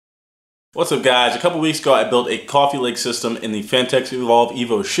What's up guys, a couple weeks ago I built a coffee leg system in the Phanteks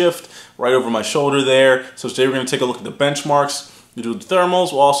Evolve Shift right over my shoulder there. So today we're going to take a look at the benchmarks, we do the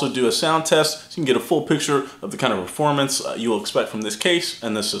thermals, we'll also do a sound test so you can get a full picture of the kind of performance you will expect from this case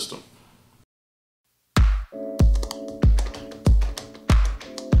and this system.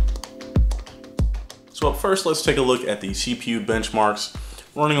 So up first, let's take a look at the CPU benchmarks.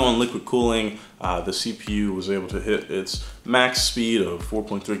 Running on liquid cooling, the CPU was able to hit its max speed of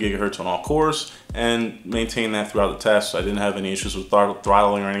 4.3 gigahertz on all cores and maintain that throughout the test. I didn't have any issues with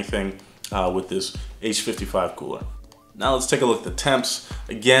throttling or anything with this H55 cooler. Now let's take a look at the temps.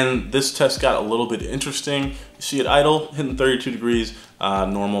 Again, this test got a little bit interesting. You see it idle, hitting 32 degrees,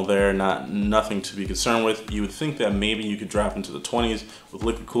 normal there, nothing to be concerned with. You would think that maybe you could drop into the 20s with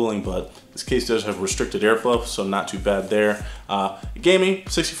liquid cooling, but this case does have restricted airflow, so not too bad there. Gaming,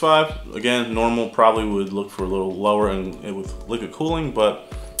 65, again, normal, probably would look for a little lower and with liquid cooling,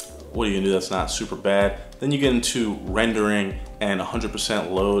 but what are you gonna do? That's not super bad. Then you get into rendering and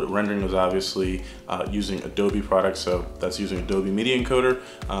 100% load. Rendering was obviously using Adobe products, so that's using Adobe Media Encoder,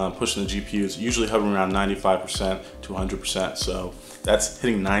 pushing the GPU. It's usually hovering around 95% to 100%. So that's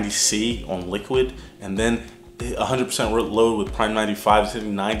hitting 90C on liquid, and then 100% load with Prime 95 is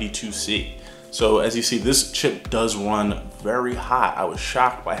hitting 92C. So as you see, this chip does run very hot. I was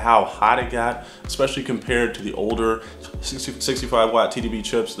shocked by how hot it got, especially compared to the older 65 watt TDP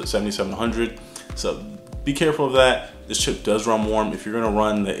chips, the 7700. So be careful of that. This chip does run warm. If you're gonna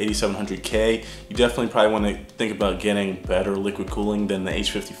run the 8700K, you definitely probably wanna think about getting better liquid cooling than the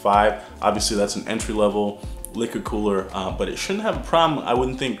H55. Obviously that's an entry level liquid cooler, but it shouldn't have a problem, I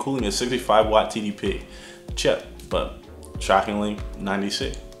wouldn't think, cooling a 65 watt TDP chip, but shockingly,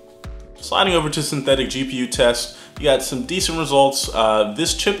 90C. Sliding over to synthetic GPU test, you got some decent results.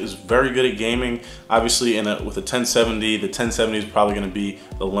 This chip is very good at gaming. Obviously with a 1070, the 1070 is probably gonna be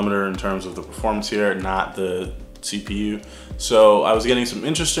the limiter in terms of the performance here, not the CPU. So I was getting some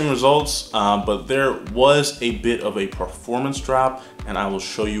interesting results, but there was a bit of a performance drop, and I will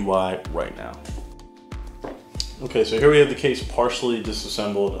show you why right now. Okay, so here we have the case partially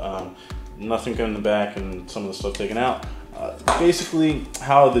disassembled. Nothing in the back and some of the stuff taken out. Basically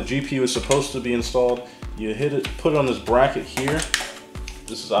how the GPU is supposed to be installed, you hit it, put it on this bracket here.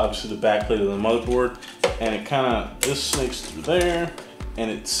 This is obviously the back plate of the motherboard, and it this snakes through there and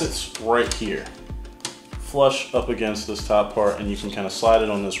it sits right here, flush up against this top part, and you can kind of slide it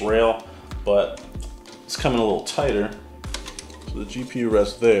on this rail, but it's coming a little tighter. So the GPU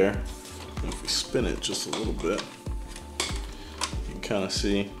rests there. And if we spin it just a little bit, you can kind of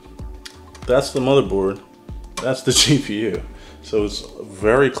see that's the motherboard. That's the GPU. So it's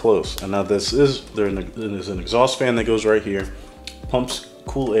very close. And now there's an exhaust fan that goes right here, pumps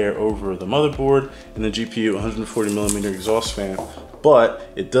cool air over the motherboard, and the GPU 140 millimeter exhaust fan, but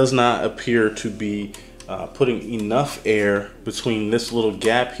it does not appear to be putting enough air between this little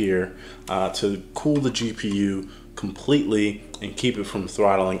gap here to cool the GPU completely and keep it from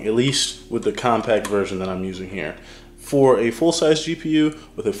throttling, at least with the compact version that I'm using here. For a full-size GPU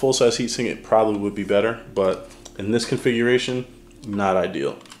with a full-size heatsink, it probably would be better, but in this configuration, not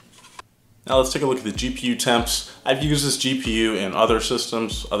ideal. Now let's take a look at the GPU temps. I've used this GPU in other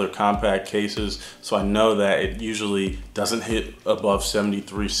systems, other compact cases, so I know that it usually doesn't hit above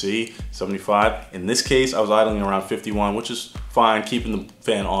 73C, 75. In this case, I was idling around 51, which is fine, keeping the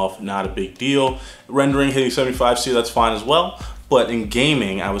fan off, not a big deal. Rendering, hitting 75C, that's fine as well. But in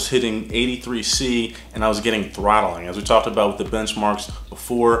gaming, I was hitting 83C and I was getting throttling. As we talked about with the benchmarks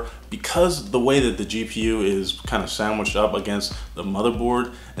before, because the way that the GPU is kind of sandwiched up against the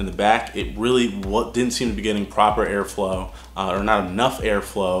motherboard in the back, it really didn't seem to be getting proper airflow or not enough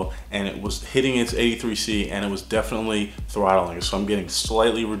airflow, and it was hitting its 83C and it was definitely throttling. So I'm getting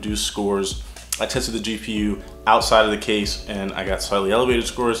slightly reduced scores. I tested the GPU outside of the case and I got slightly elevated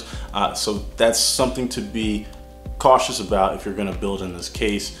scores. So that's something to be cautious about if you're going to build in this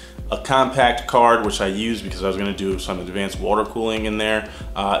case. A compact card, which I used because I was going to do some advanced water cooling in there,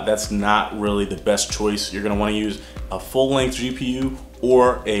 that's not really the best choice. You're going to want to use a full-length GPU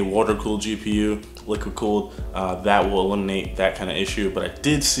or a water-cooled GPU, liquid-cooled. That will eliminate that kind of issue, but I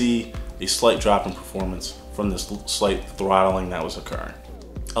did see a slight drop in performance from this slight throttling that was occurring.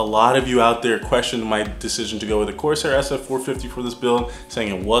 A lot of you out there questioned my decision to go with a Corsair SF450 for this build, saying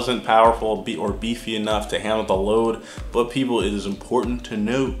it wasn't powerful or beefy enough to handle the load. But people, it is important to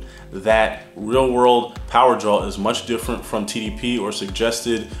note that real-world power draw is much different from TDP or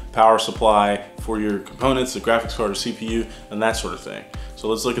suggested power supply for your components, the graphics card or CPU, and that sort of thing. So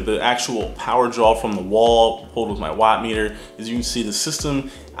let's look at the actual power draw from the wall, pulled with my watt meter. As you can see, the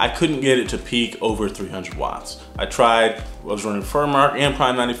system I couldn't get it to peak over 300 watts. I tried, I was running Furmark and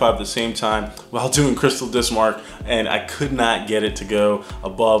Prime 95 at the same time while doing Crystal Discmark, and I could not get it to go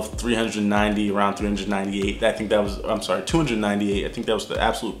above 390, around 398. I think that was, I'm sorry, 298. I think that was the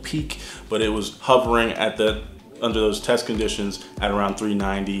absolute peak, but it was hovering at the, under those test conditions at around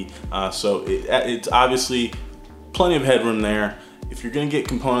 390. So it's obviously plenty of headroom there. If you're gonna get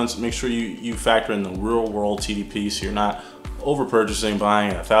components, make sure you factor in the real world TDP so you're not over purchasing,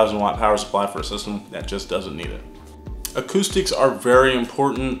 buying a 1,000 watt power supply for a system that just doesn't need it. Acoustics are very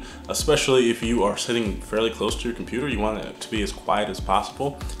important, especially if you are sitting fairly close to your computer. You want it to be as quiet as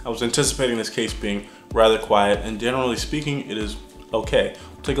possible. I was anticipating this case being rather quiet, and generally speaking, it is okay.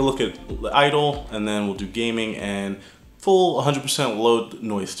 We'll take a look at idle, and then we'll do gaming and full 100% load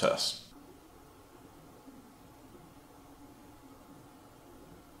noise test.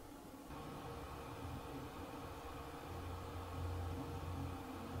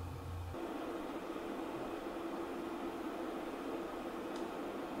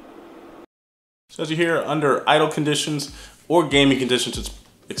 So as you hear, under idle conditions or gaming conditions, it's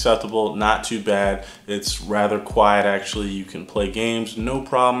acceptable, not too bad. It's rather quiet actually. You can play games, no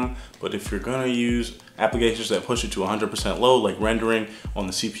problem. But if you're gonna use applications that push it to 100% load, like rendering on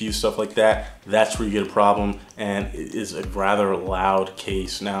the CPU, stuff like that, that's where you get a problem, and it is a rather loud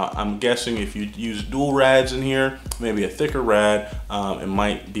case. Now, I'm guessing if you use dual rads in here, maybe a thicker rad, it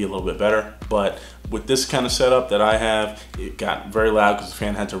might be a little bit better. But with this kind of setup that I have, it got very loud because the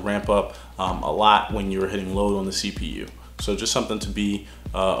fan had to ramp up a lot when you were hitting load on the CPU. So just something to be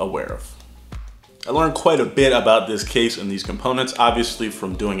aware of. I learned quite a bit about this case and these components, obviously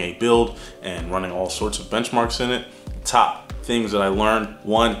from doing a build and running all sorts of benchmarks in it. Top things that I learned: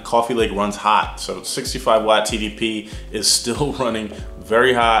 one, Coffee Lake runs hot. So 65 watt TDP is still running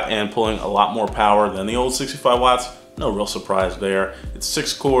very hot and pulling a lot more power than the old 65 watts. No real surprise there. It's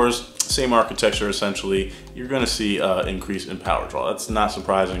 6 cores, same architecture essentially. You're gonna see increase in power draw. That's not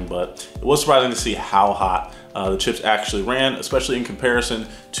surprising, but it was surprising to see how hot the chips actually ran, especially in comparison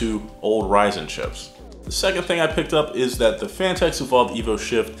to old Ryzen chips. The second thing I picked up is that the Phanteks Evolve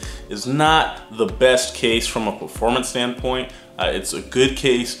Shift is not the best case from a performance standpoint. It's a good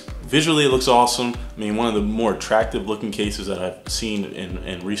case. Visually, it looks awesome. I mean, one of the more attractive looking cases that I've seen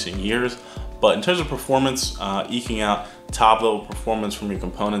in recent years. But in terms of performance, eking out top level performance from your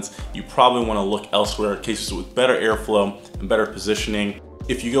components, you probably want to look elsewhere at cases with better airflow and better positioning.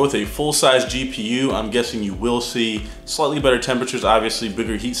 If you go with a full-size GPU, I'm guessing you will see slightly better temperatures. Obviously,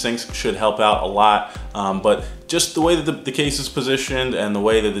 bigger heat sinks should help out a lot. But just the way that the case is positioned and the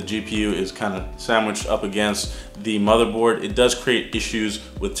way that the GPU is kind of sandwiched up against the motherboard, it does create issues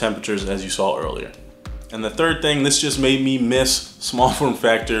with temperatures, as you saw earlier. And the third thing, this just made me miss small form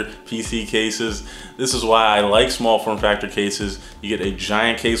factor PC cases. This is why I like small form factor cases. You get a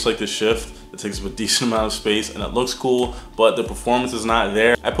giant case like the Shift that takes up a decent amount of space and it looks cool, but the performance is not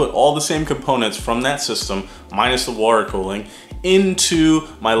there. I put all the same components from that system, minus the water cooling, into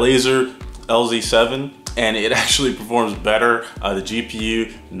my Laser LZ7, and it actually performs better. The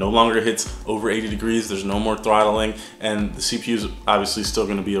GPU no longer hits over 80 degrees. There's no more throttling, and the CPU is obviously still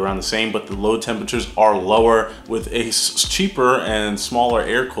gonna be around the same, but the load temperatures are lower with a cheaper and smaller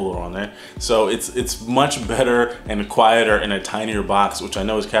air cooler on there. So it's much better and quieter in a tinier box, which I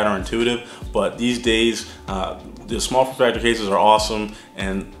know is counterintuitive, but these days, the small form factor cases are awesome,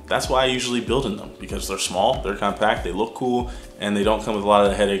 and that's why I usually build in them, because they're small, they're compact, they look cool, and they don't come with a lot of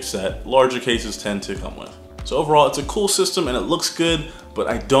the headaches that larger cases tend to come with. So overall, it's a cool system and it looks good, but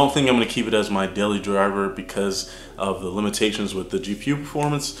I don't think I'm gonna keep it as my daily driver because of the limitations with the GPU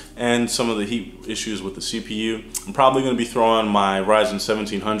performance and some of the heat issues with the CPU. I'm probably gonna be throwing my Ryzen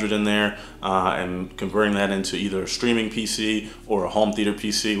 1700 in there and converting that into either a streaming PC or a home theater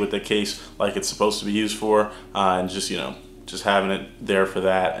PC with the case like it's supposed to be used for, and just, you know, just having it there for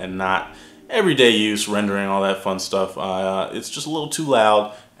that and not everyday use, rendering, all that fun stuff. It's just a little too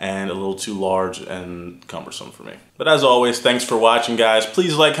loud and a little too large and cumbersome for me. But as always, thanks for watching, guys.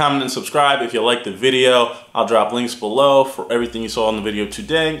 Please like, comment, and subscribe if you liked the video. I'll drop links below for everything you saw in the video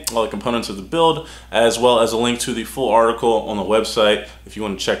today, all the components of the build, as well as a link to the full article on the website. If you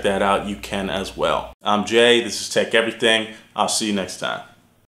want to check that out, you can as well. I'm Jay, this is Tech Everything. I'll see you next time.